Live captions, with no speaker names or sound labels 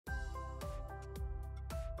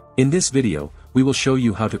In this video, we will show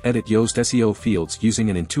you how to edit Yoast SEO fields using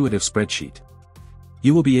an intuitive spreadsheet.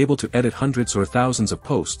 You will be able to edit hundreds or thousands of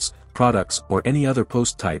posts, products, or any other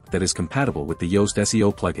post type that is compatible with the Yoast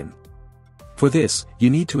SEO plugin. For this, you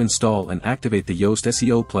need to install and activate the Yoast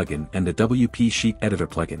SEO plugin and the WP Sheet Editor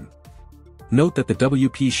plugin. Note that the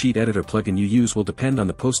WP Sheet Editor plugin you use will depend on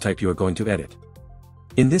the post type you are going to edit.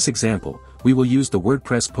 In this example, we will use the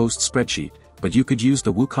WordPress post spreadsheet, but you could use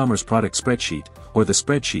the WooCommerce product spreadsheet, or the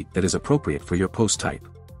spreadsheet that is appropriate for your post type.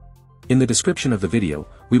 In the description of the video,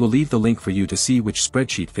 we will leave the link for you to see which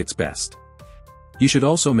spreadsheet fits best. You should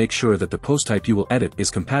also make sure that the post type you will edit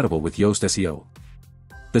is compatible with Yoast SEO.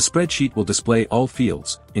 The spreadsheet will display all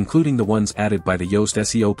fields, including the ones added by the Yoast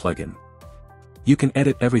SEO plugin. You can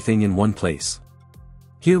edit everything in one place.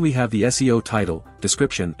 Here we have the SEO title,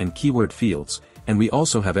 description and keyword fields, and we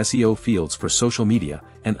also have SEO fields for social media,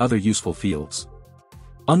 and other useful fields.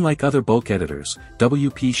 Unlike other bulk editors,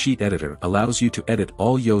 WP Sheet Editor allows you to edit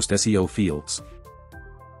all Yoast SEO fields.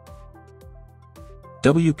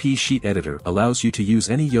 WP Sheet Editor allows you to use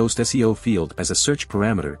any Yoast SEO field as a search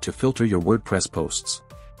parameter to filter your WordPress posts.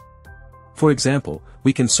 For example,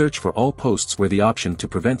 we can search for all posts where the option to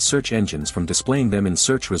prevent search engines from displaying them in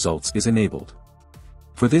search results is enabled.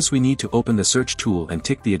 For this we need to open the search tool and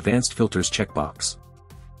tick the Advanced Filters checkbox.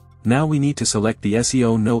 Now we need to select the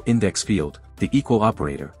SEO No Index field, the equal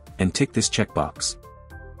operator, and tick this checkbox.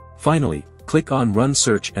 Finally, click on Run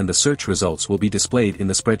Search and the search results will be displayed in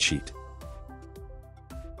the spreadsheet.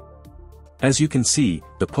 As you can see,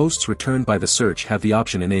 the posts returned by the search have the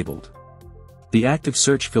option enabled. The active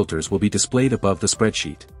search filters will be displayed above the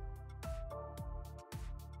spreadsheet.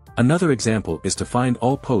 Another example is to find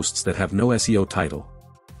all posts that have no SEO title.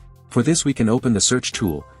 For this we can open the search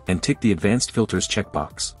tool, and tick the Advanced Filters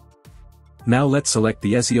checkbox. Now let's select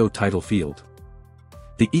the SEO title field,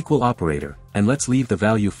 the equal operator, and let's leave the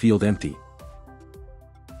value field empty.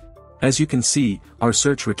 As you can see, our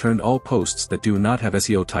search returned all posts that do not have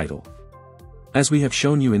SEO title. As we have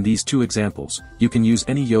shown you in these two examples, you can use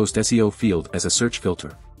any Yoast SEO field as a search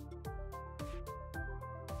filter.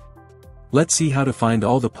 Let's see how to find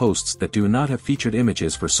all the posts that do not have featured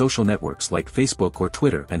images for social networks like Facebook or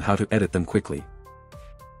Twitter and how to edit them quickly.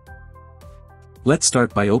 Let's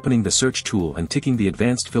start by opening the search tool and ticking the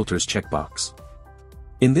Advanced Filters checkbox.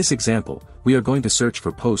 In this example, we are going to search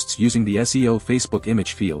for posts using the SEO Facebook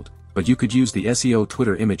image field, but you could use the SEO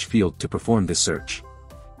Twitter image field to perform this search.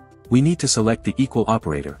 We need to select the equal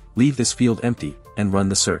operator, leave this field empty, and run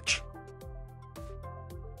the search.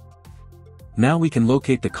 Now we can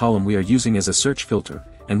locate the column we are using as a search filter,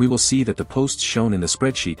 and we will see that the posts shown in the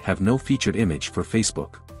spreadsheet have no featured image for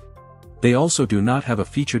Facebook. They also do not have a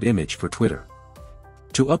featured image for Twitter.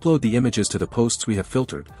 To upload the images to the posts we have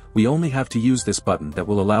filtered, we only have to use this button that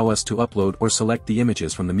will allow us to upload or select the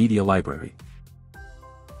images from the media library.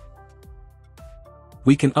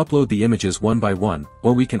 We can upload the images one by one,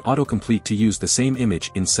 or we can autocomplete to use the same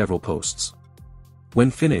image in several posts.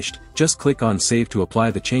 When finished, just click on Save to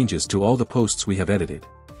apply the changes to all the posts we have edited.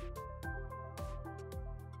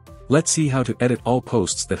 Let's see how to edit all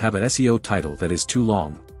posts that have an SEO title that is too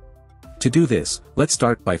long. To do this, let's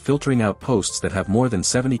start by filtering out posts that have more than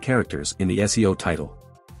 70 characters in the SEO title.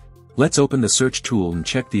 Let's open the search tool and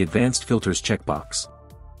check the Advanced Filters checkbox.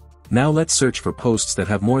 Now let's search for posts that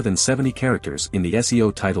have more than 70 characters in the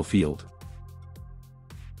SEO title field.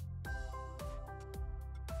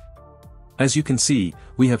 As you can see,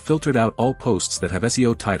 we have filtered out all posts that have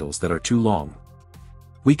SEO titles that are too long.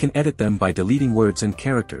 We can edit them by deleting words and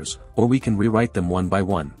characters, or we can rewrite them one by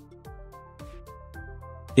one.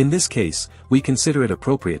 In this case, we consider it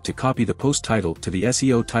appropriate to copy the post title to the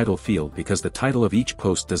SEO title field because the title of each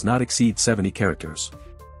post does not exceed 70 characters.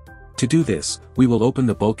 To do this, we will open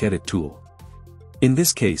the Bulk Edit tool. In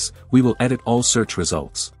this case, we will edit all search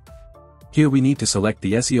results. Here we need to select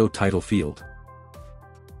the SEO title field.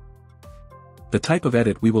 The type of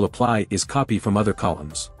edit we will apply is Copy from Other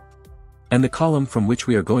Columns. And the column from which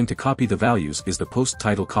we are going to copy the values is the post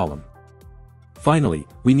title column. Finally,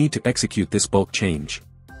 we need to execute this bulk change.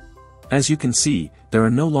 As you can see, there are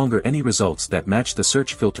no longer any results that match the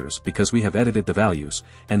search filters because we have edited the values,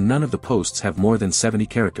 and none of the posts have more than 70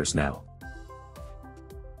 characters now.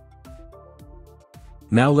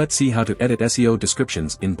 Now let's see how to edit SEO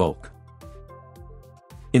descriptions in bulk.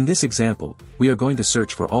 In this example, we are going to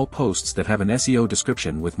search for all posts that have an SEO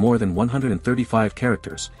description with more than 135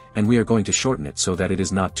 characters, and we are going to shorten it so that it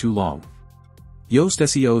is not too long. Yoast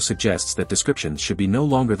SEO suggests that descriptions should be no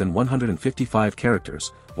longer than 155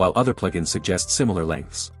 characters, while other plugins suggest similar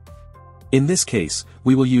lengths. In this case,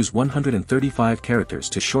 we will use 135 characters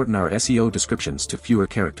to shorten our SEO descriptions to fewer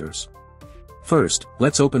characters. First,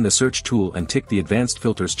 let's open the search tool and tick the Advanced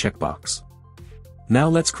Filters checkbox. Now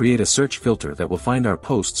let's create a search filter that will find our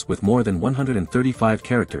posts with more than 135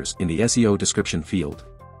 characters in the SEO description field.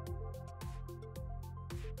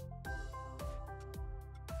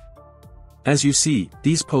 As you see,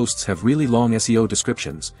 these posts have really long SEO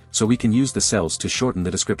descriptions, so we can use the cells to shorten the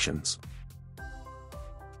descriptions.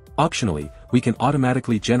 Optionally, we can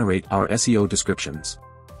automatically generate our SEO descriptions.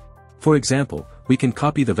 For example, we can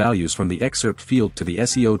copy the values from the excerpt field to the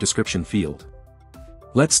SEO description field.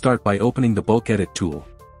 Let's start by opening the Bulk Edit tool.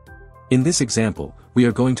 In this example, we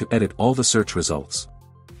are going to edit all the search results.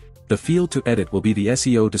 The field to edit will be the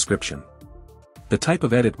SEO description. The type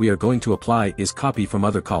of edit we are going to apply is copy from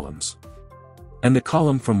other columns. And the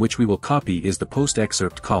column from which we will copy is the post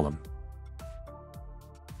excerpt column.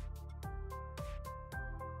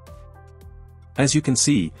 As you can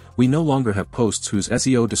see, we no longer have posts whose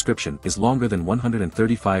SEO description is longer than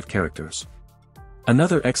 135 characters.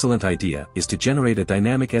 Another excellent idea is to generate a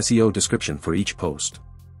dynamic SEO description for each post.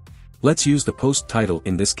 Let's use the post title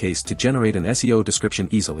in this case to generate an SEO description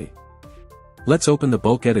easily. Let's open the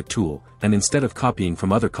Bulk Edit tool, and instead of copying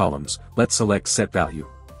from other columns, let's select Set Value.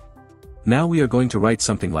 Now we are going to write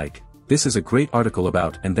something like, "This is a great article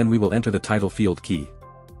about," and then we will enter the title field key.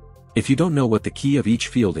 If you don't know what the key of each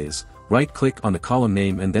field is, right-click on the column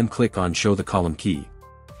name and then click on Show the Column Key.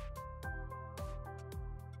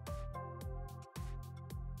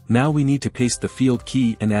 Now we need to paste the field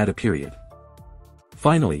key and add a period.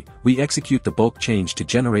 Finally, we execute the bulk change to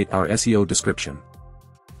generate our SEO description.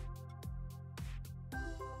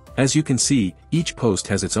 As you can see, each post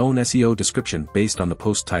has its own SEO description based on the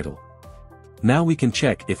post title. Now we can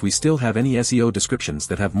check if we still have any SEO descriptions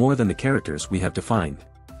that have more than the characters we have defined.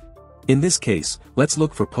 In this case, let's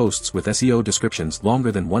look for posts with SEO descriptions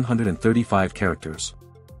longer than 135 characters.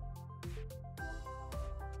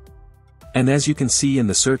 And as you can see in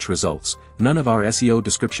the search results, none of our SEO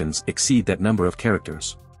descriptions exceed that number of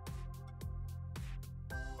characters.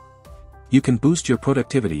 You can boost your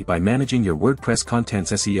productivity by managing your WordPress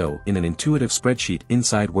content's SEO in an intuitive spreadsheet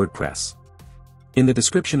inside WordPress. In the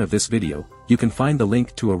description of this video, you can find the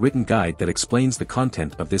link to a written guide that explains the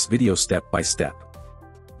content of this video step by step.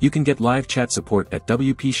 You can get live chat support at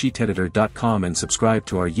wpsheeteditor.com and subscribe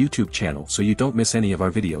to our YouTube channel so you don't miss any of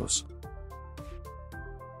our videos.